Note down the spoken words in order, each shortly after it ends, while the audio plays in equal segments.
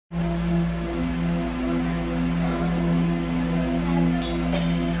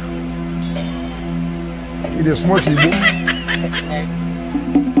It is smoke Igbo.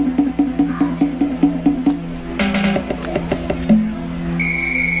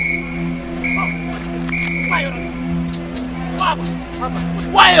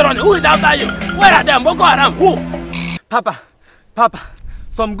 Why are you running? Who is after you? Where are them? Boko Haram? Who? Papa,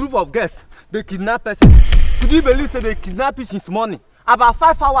 some group of girls, they kidnap person. Could you believe they kidnap me since morning? About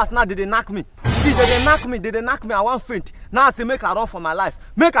 5 hours now, they knock me. See, they knock me, I want faint. Now I say, make I run for my life.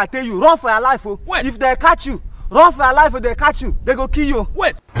 Make I tell you, run for your life. Oh. Wait. If they catch you, run for your life. If they catch you, they go kill you.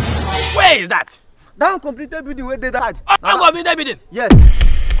 Wait, where is that? That completed building where they died. Uncompleted building? Yes.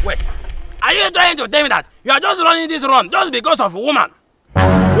 Wait, are you trying to tell me that you are just running this run just because of a woman?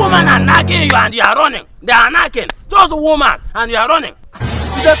 Women are knocking you and you are running. They are knocking. Just a woman and you are running.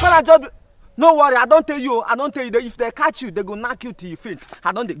 If they call a job, no worry, I don't tell you. If they catch you, they go knock you till you faint.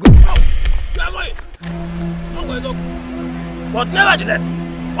 I don't they go. Oh, you are going. Don't go, don't go. But nevertheless,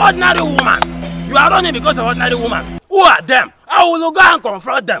 ordinary woman. You are running because of ordinary woman. Who are them? I will go and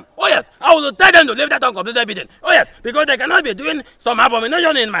confront them. Oh yes, I will tell them to leave that uncompleted building. Oh yes, because they cannot be doing some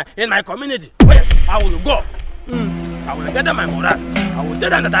abomination in my community. Oh yes, I will go. I will get them my moral. I will tell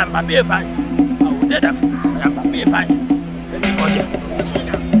them that I am ifeanyi. I will tell them I am ifeanyi. Let me go there. I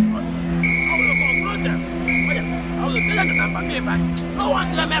will confront them. Oh yes, I will tell them that I am ifeanyi. No one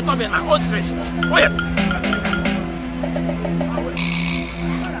dare mess up in my own street. Oh yes.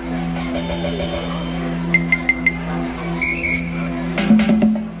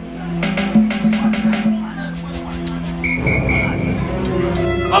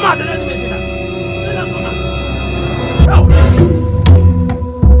 Come on, let me see that. Let them come on.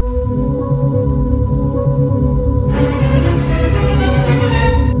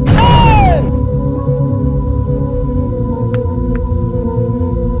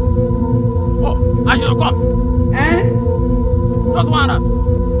 Oh, I should come. Just one run.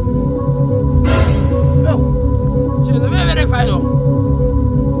 Oh, she is very, very fine. You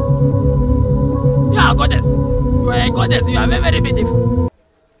are a goddess. You are a goddess. You are very, very beautiful.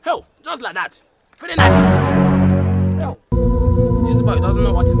 Oh, just like that. Very nice. Oh, this boy doesn't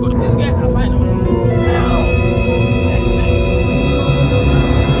know what he's going to do. These guys are fine.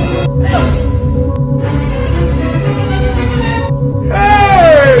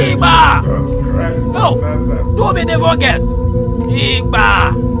 Hey! Igba! No! Do be the focus! Igba!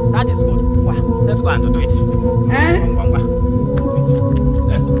 That is good. Wow. Let's go and do it.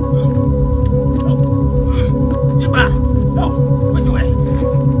 Let's go. Igba! Oh, which way?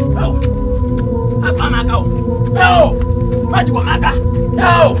 Oh! Maka! Oh! Magic Maka!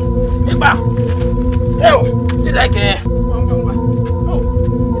 Oh! Igba! Oh! Did like it? Oh!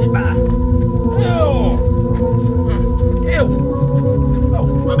 Igba! Oh! Oh!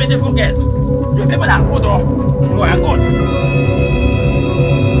 You beautiful girls! You people are good, oh! You are good!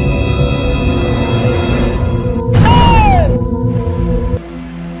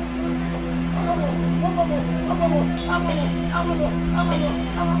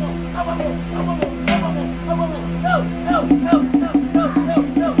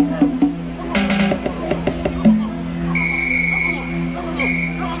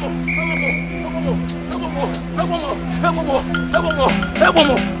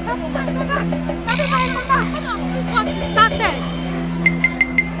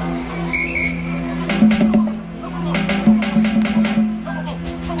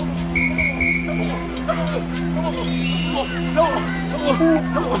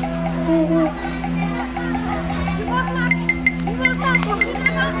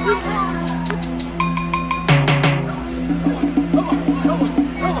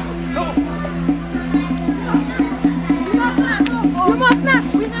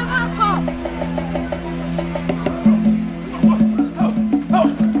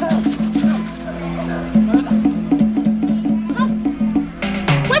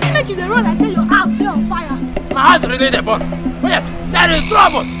 Oh yes, there is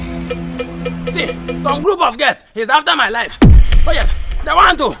trouble. See, some group of guests is after my life. Oh yes, they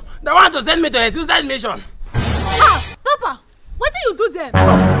want to send me to a suicide mission. Ah, Papa, what do you do there?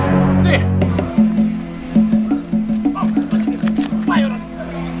 Oh, see. Why are you running?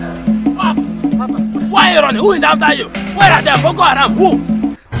 Papa, why are you running? Who is after you? Where are them? Boko Haram? Who?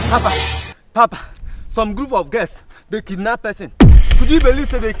 Papa, some group of girls, they kidnap person. Could you believe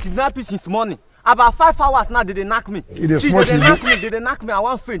they kidnap me since morning? About 5 hours now, they knock me. See, they knock me, I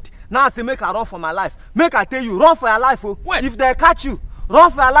want faint. Now I say, make I run for my life. Make I tell you, run for your life. Oh. Wait. If they catch you, run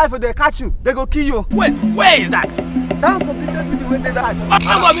for your life. If they catch you, they go kill you. Wait, where is that? That completed building where they died.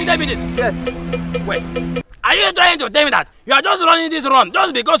 Uncompleted building? Yes. Wait, are you trying to tell me that you are just running this run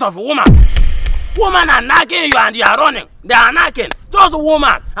just because of a woman? Women are knocking you and you are running. They are knocking. Just a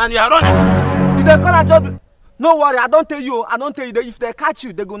woman and you are running. If they call a job, No worry, I don't tell you. I don't tell you that if they catch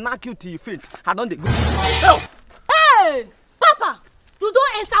you, they go knock you till you faint. I don't go. Hey, Papa, you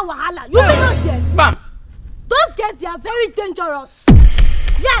don't enter wahala. You know those girls. Bam. Those girls, they are very dangerous.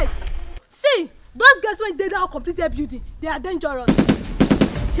 Yes. See, those girls when they don't complete their building, they are dangerous.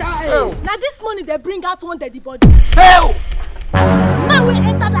 Now this morning they bring out one dead body. Hey. Now we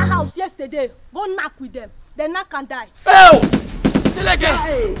enter the house yesterday. Go knock with them. They knock and die. Hey.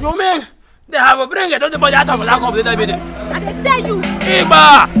 You mean they have a bring it on the body out of the lack of the building? And they tell you.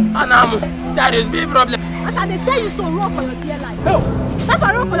 Iba, Anamu, that is big problem. As I tell you, so run for your dear life. Oh.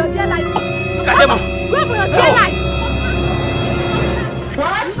 Papa, run for your dear life. Papa, run for your dear life.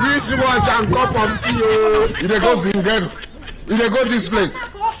 What? This much and cup of tea. You go Zingero. You go this place.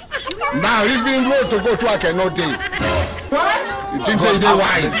 Now even road to go to I cannot take. What? You think they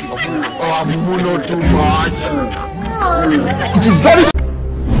wise? Oh, I'm not too much. It is very.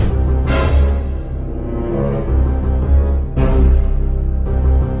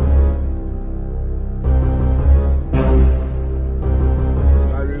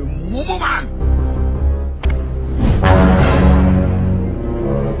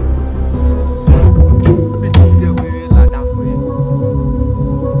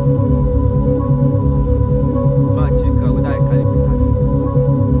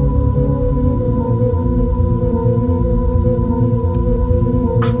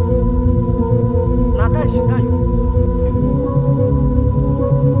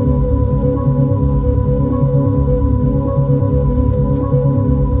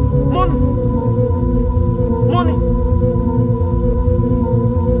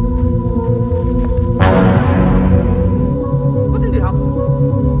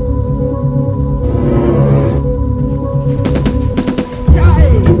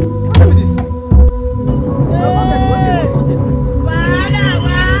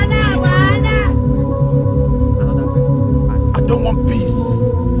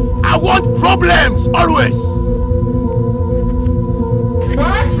 Problems always.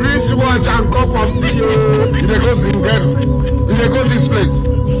 What? Rich watch and cup of tea. You go Zingero. You go this place.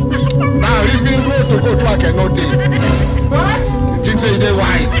 Now even road to go to I cannot take. What? You think they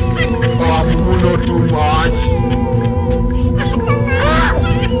wise? Oh, I'm not too much.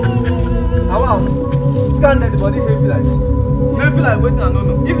 Wow. You can't let the body heavy like this. Heavy like waiting and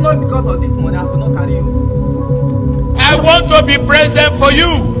no. If not because of this money, I will not carry you. I want to be present for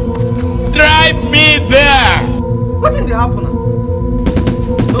you. Drive me there. What did they happen now?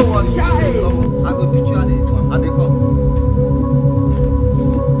 No worry, I go teach you how they come.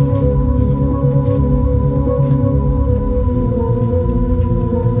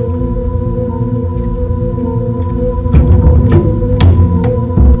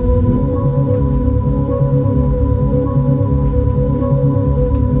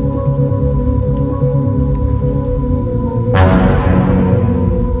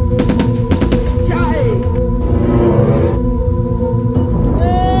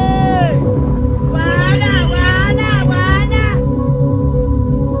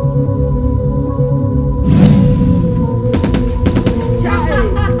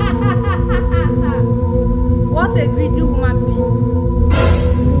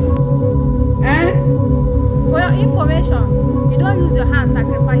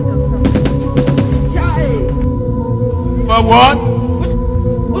 What?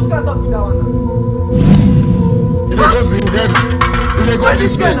 Which can talk with that one now? You go Zingero. You go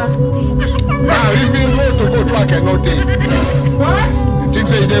this place. Now even road to go to I cannot take. What? You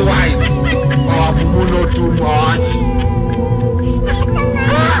think they wise? Oh, I'm not too much.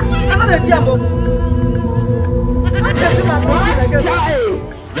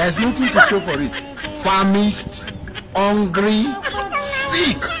 There's nothing to show for it. Famished, hungry,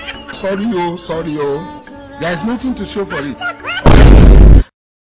 sick. Sorry, oh. There's nothing to show for it.